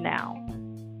edge now.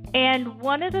 And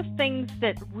one of the things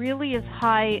that really is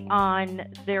high on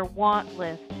their want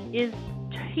list is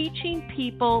teaching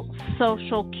people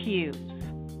social cues.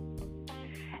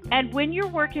 And when you're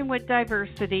working with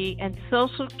diversity and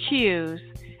social cues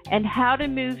and how to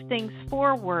move things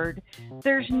forward,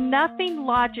 there's nothing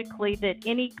logically that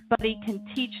anybody can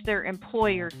teach their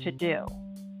employer to do.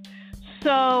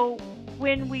 So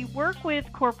when we work with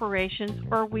corporations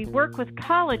or we work with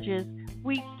colleges,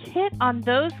 we hit on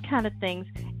those kind of things.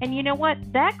 And you know what?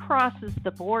 That crosses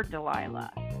the board,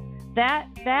 Delilah. That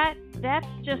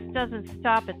just doesn't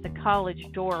stop at the college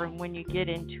door and when you get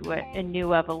into a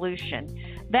new evolution.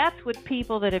 That's with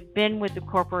people that have been with the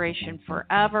corporation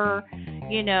forever,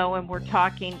 and we're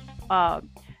talking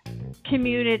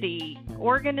community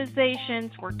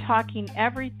organizations, we're talking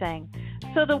everything.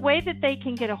 So the way that they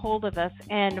can get a hold of us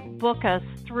and book us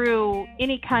through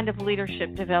any kind of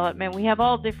leadership development, we have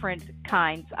all different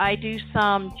kinds. I do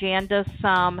some, Jan does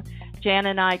some, Jan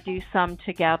and I do some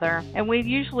together. And we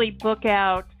usually book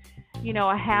out,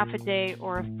 a half a day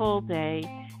or a full day.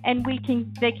 And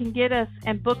they can get us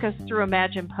and book us through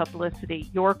Imagine Publicity.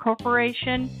 Your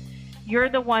corporation, you're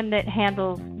the one that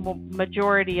handles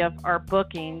majority of our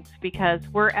bookings because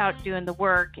we're out doing the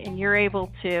work and you're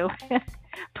able to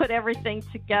put everything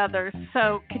together.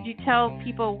 So could you tell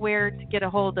people where to get a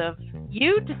hold of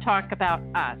you to talk about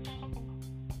us?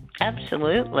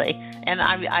 Absolutely. And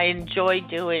I enjoy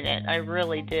doing it. I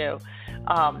really do.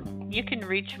 You can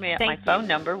reach me at my phone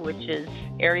number, which is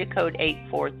area code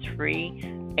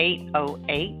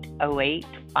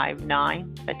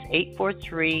 843-808-0859. That's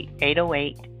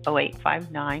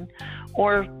 843-808-0859.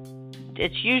 Or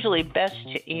it's usually best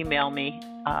to email me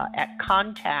at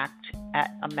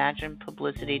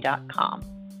contact@imaginepublicity.com.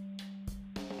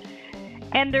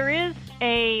 And there is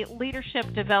a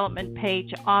leadership development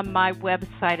page on my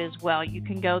website as well. You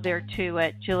can go there too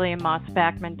at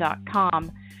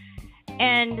JillianMossBackman.com.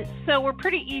 And so we're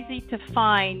pretty easy to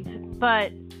find,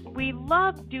 but we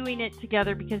love doing it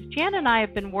together because Jan and I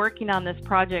have been working on this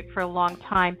project for a long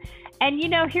time. And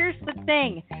here's the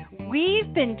thing.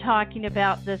 We've been talking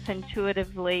about this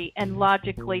intuitively and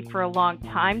logically for a long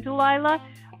time, Delilah,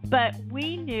 but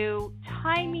we knew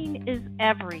timing is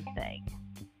everything.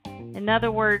 In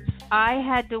other words, I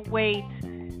had to wait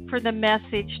for the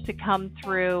message to come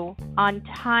through on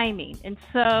timing. And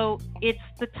so it's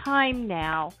the time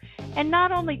now. And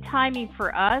not only timing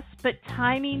for us, but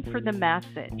timing for the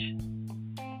message.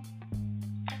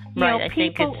 Right. I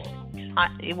think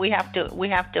we have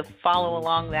to follow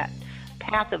along that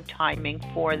path of timing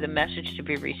for the message to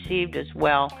be received as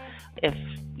well. If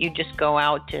you just go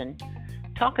out and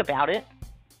talk about it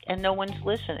and no one's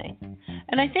listening.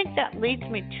 And I think that leads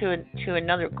me to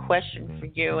another question for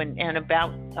you and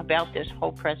about this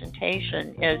whole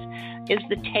presentation is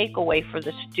the takeaway for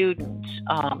the students.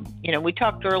 We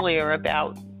talked earlier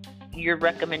about your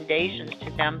recommendations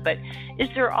to them, but is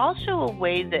there also a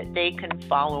way that they can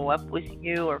follow up with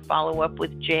you or follow up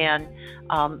with Jan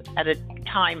at a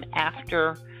time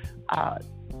after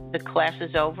the class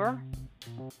is over?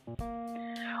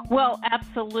 Well,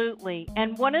 absolutely.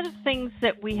 And one of the things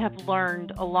that we have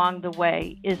learned along the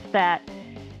way is that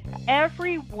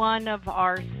every one of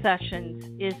our sessions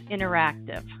is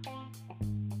interactive.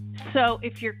 So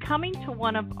if you're coming to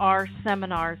one of our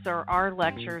seminars or our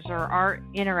lectures or our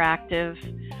interactive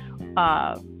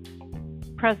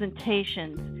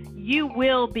presentations, you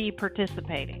will be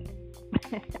participating.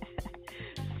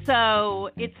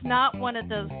 So it's not one of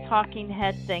those talking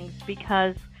head things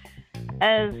because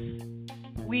as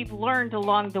we've learned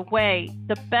along the way,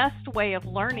 the best way of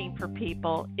learning for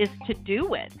people is to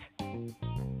do it.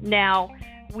 Now,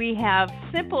 we have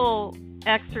simple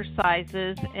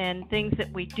exercises and things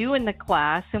that we do in the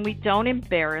class, and we don't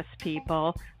embarrass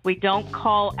people. We don't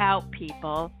call out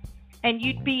people. And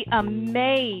you'd be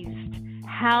amazed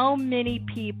how many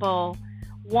people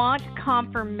want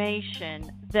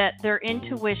confirmation that their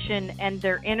intuition and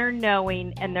their inner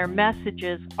knowing and their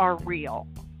messages are real.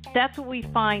 That's what we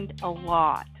find a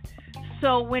lot.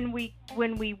 So when we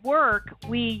work,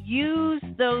 we use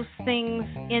those things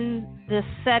in the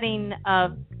setting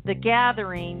of the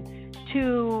gathering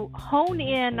to hone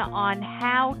in on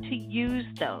how to use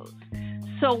those.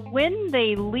 So when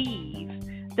they leave,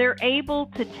 they're able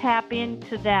to tap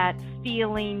into that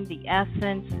feeling, the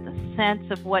essence, the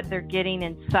sense of what they're getting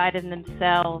inside of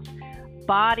themselves,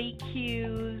 body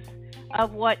cues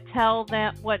of what's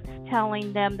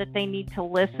telling them that they need to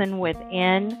listen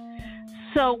within.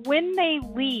 So when they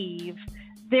leave,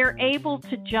 they're able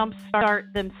to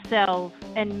jumpstart themselves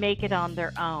and make it on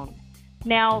their own.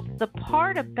 Now, the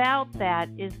part about that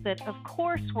is that, of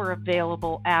course, we're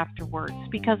available afterwards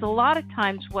because a lot of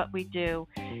times what we do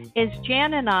is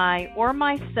Jan and I, or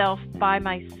myself by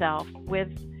myself, with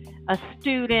a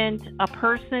student, a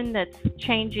person that's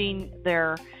changing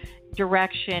their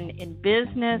direction in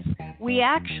business, we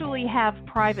actually have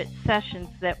private sessions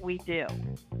that we do,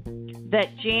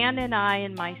 that Jan and I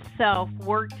and myself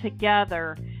work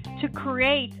together to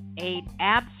create an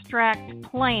abstract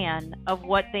plan of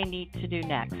what they need to do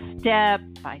next, step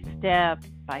by step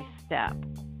by step.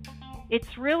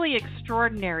 It's really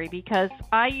extraordinary because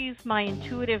I use my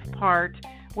intuitive part,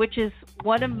 which is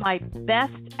one of my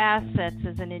best assets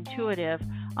as an intuitive,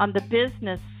 on the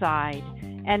business side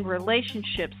and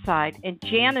relationship side, and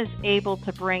Jan is able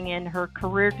to bring in her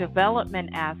career development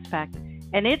aspect,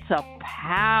 and it's a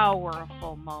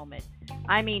powerful moment.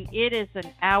 I mean, it is an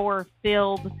hour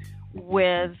filled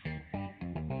with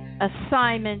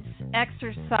assignments,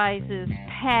 exercises,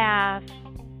 tasks,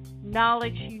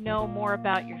 knowledge you know more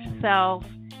about yourself,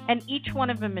 and each one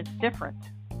of them is different.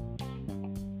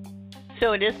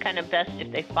 So it is kind of best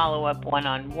if they follow up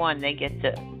one-on-one, they get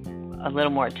a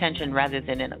little more attention rather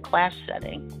than in a class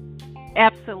setting.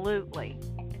 Absolutely.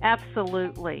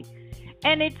 Absolutely.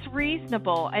 And it's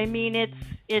reasonable. I mean,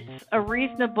 it's a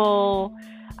reasonable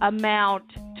amount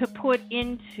to put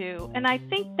into, and I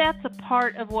think that's a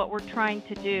part of what we're trying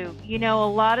to do. You know, a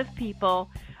lot of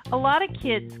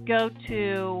kids go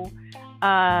to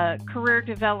career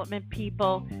development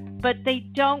people, but they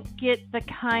don't get the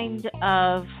kind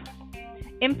of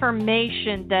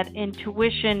information that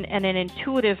intuition and an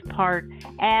intuitive part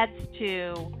adds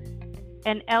to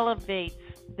and elevates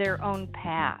their own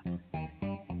path.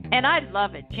 And I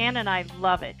love it. Jan and I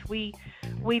love it. We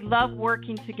love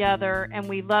working together, and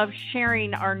we love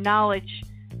sharing our knowledge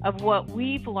of what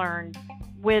we've learned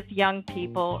with young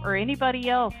people or anybody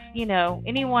else, you know,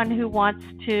 anyone who wants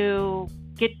to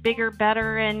get bigger,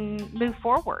 better, and move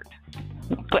forward.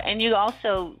 And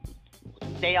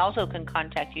they also can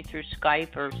contact you through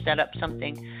Skype or set up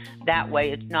something that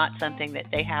way. It's not something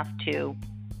that you have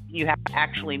to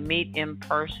actually meet in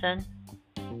person.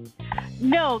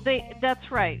 No,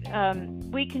 that's right.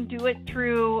 We can do it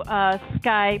through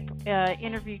Skype,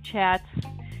 interview chats,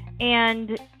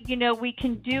 and, you know, we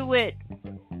can do it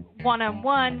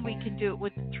one-on-one. We can do it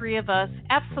with the three of us.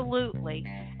 Absolutely.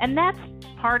 And that's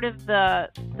part of the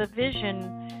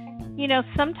vision. You know,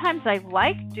 sometimes I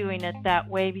like doing it that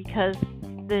way because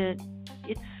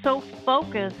it's so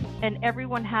focused and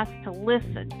everyone has to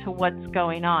listen to what's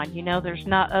going on. You know, there's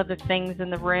not other things in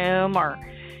the room or,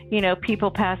 you know,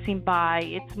 people passing by.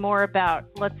 It's more about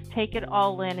let's take it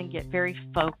all in and get very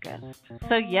focused.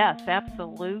 So yes,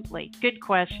 absolutely. Good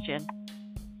question.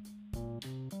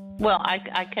 Well,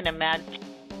 I can imagine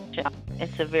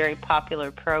it's a very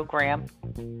popular program.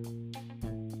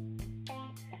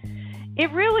 It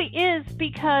really is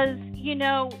because, you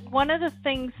know, one of the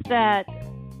things that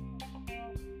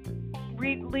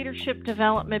leadership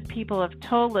development people have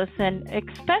told us, and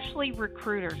especially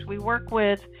recruiters, we work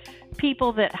with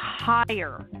people that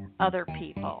hire other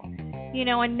people, you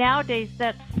know, and nowadays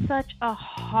that's such a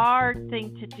hard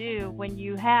thing to do when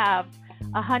you have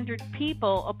 100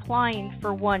 people applying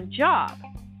for one job.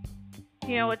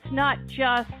 You know, it's not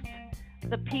just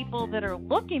the people that are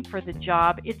looking for the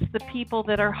job, it's the people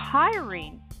that are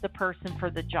hiring the person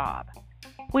for the job.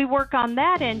 We work on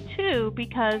that end too,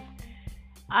 because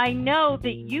I know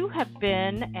that you have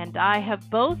been, and I have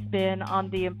both been, on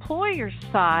the employer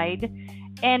side,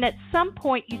 and at some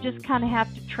point you just kind of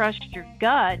have to trust your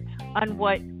gut on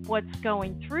what's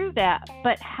going through that.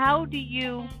 But how do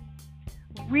you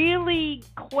really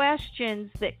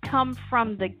questions that come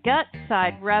from the gut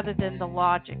side rather than the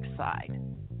logic side?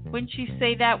 Wouldn't you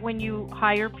say that when you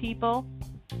hire people?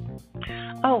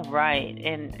 Oh, right.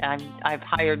 And I've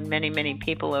hired many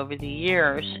people over the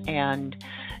years, and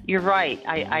you're right.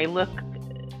 I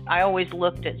always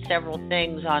looked at several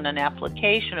things on an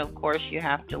application. Of course, you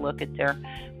have to look at their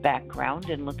background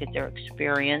and look at their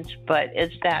experience, but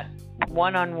it's that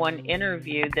one-on-one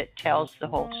interview that tells the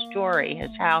whole story. Is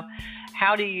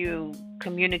how do you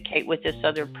communicate with this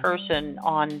other person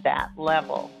on that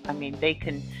level? I mean, they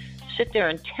can sit there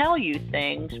and tell you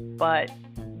things, but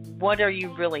what are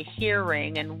you really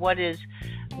hearing, and what is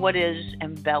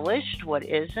embellished, what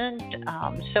isn't?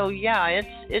 So yeah,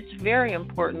 it's very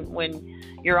important when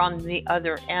you're on the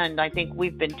other end. I think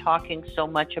we've been talking so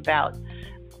much about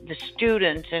the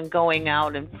students and going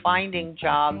out and finding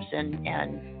jobs and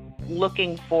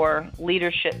looking for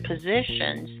leadership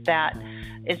positions, that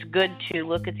it's good to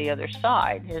look at the other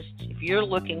side. If you're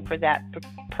looking for that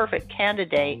perfect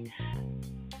candidate,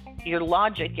 your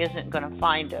logic isn't going to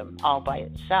find them all by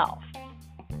itself.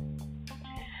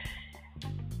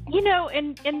 You know,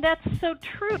 and that's so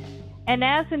true. And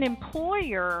as an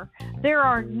employer, there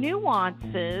are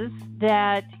nuances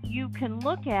that you can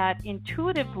look at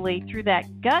intuitively through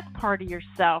that gut part of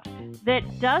yourself that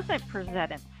doesn't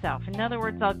present itself. In other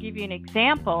words, I'll give you an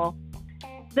example.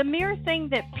 The mere thing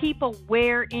that people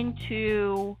wear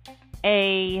into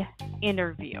a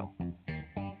interview.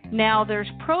 Now, there's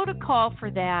protocol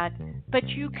for that, but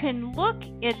you can look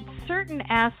at certain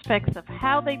aspects of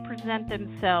how they present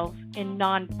themselves in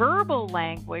nonverbal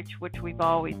language, which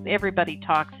everybody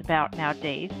talks about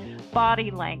nowadays,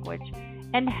 body language,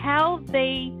 and how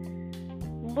they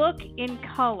look in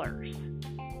colors.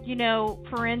 You know,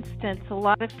 for instance, a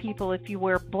lot of people, if you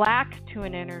wear black to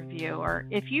an interview, or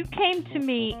if you came to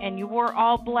me and you wore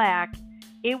all black,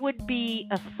 it would be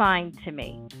a sign to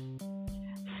me.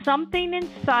 something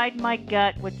inside my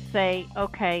gut would say,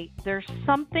 okay, there's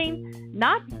something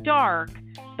not dark,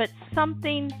 but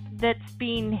something that's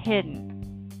being hidden.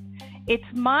 It's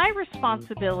my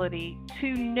responsibility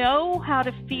to know how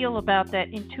to feel about that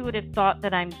intuitive thought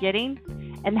that I'm getting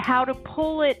and how to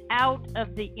pull it out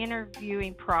of the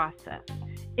interviewing process.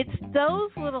 It's those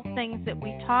little things that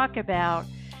we talk about,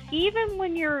 even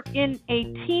when you're in a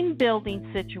team building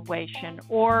situation,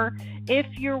 or if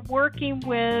you're working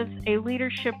with a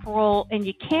leadership role and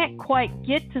you can't quite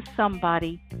get to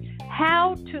somebody,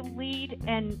 how to lead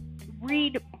and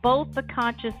read both the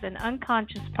conscious and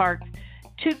unconscious parts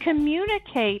to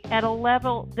communicate at a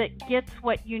level that gets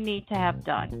what you need to have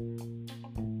done.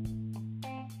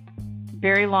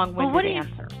 Very long-winded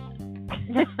answer.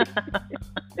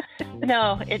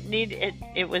 No,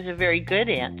 it was a very good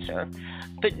answer.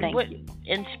 But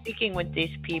in speaking with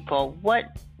these people,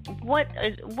 what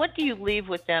do you leave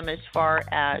with them as far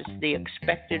as the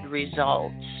expected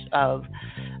results of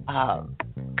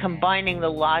combining the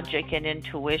logic and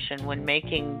intuition when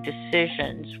making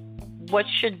decisions? What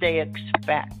should they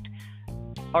expect?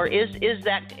 Or is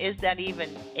that even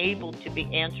able to be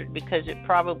answered, because it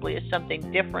probably is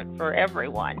something different for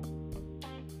everyone?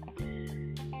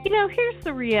 Here's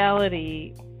the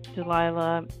reality,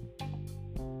 Delilah.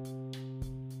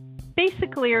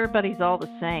 Basically, everybody's all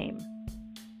the same.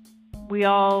 We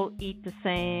all eat the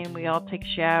same. We all take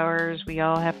showers. We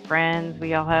all have friends.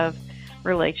 We all have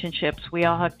relationships. We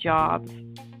all have jobs.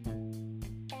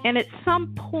 And at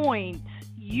some point,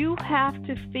 you have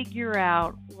to figure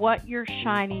out what your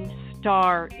shining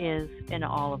star is in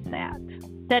all of that.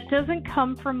 That doesn't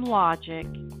come from logic,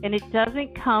 and it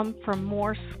doesn't come from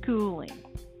more schooling.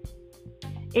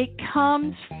 It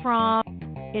comes from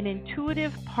an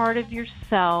intuitive part of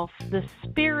yourself, the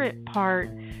spirit part,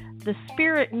 the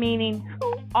spirit meaning,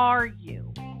 who are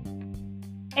you?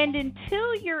 And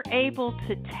until you're able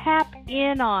to tap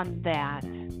in on that,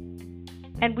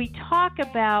 and we talk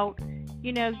about,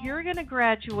 you're going to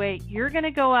graduate, you're going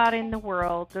to go out in the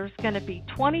world, there's going to be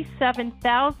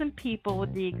 27,000 people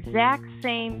with the exact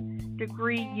same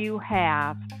degree you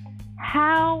have.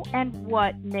 How and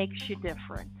what makes you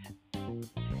different?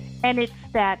 And it's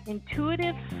that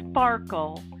intuitive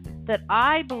sparkle that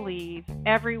I believe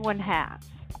everyone has.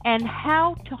 And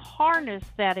how to harness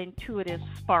that intuitive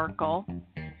sparkle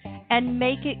and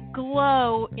make it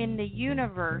glow in the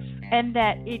universe, and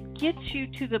that it gets you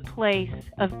to the place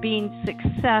of being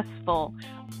successful.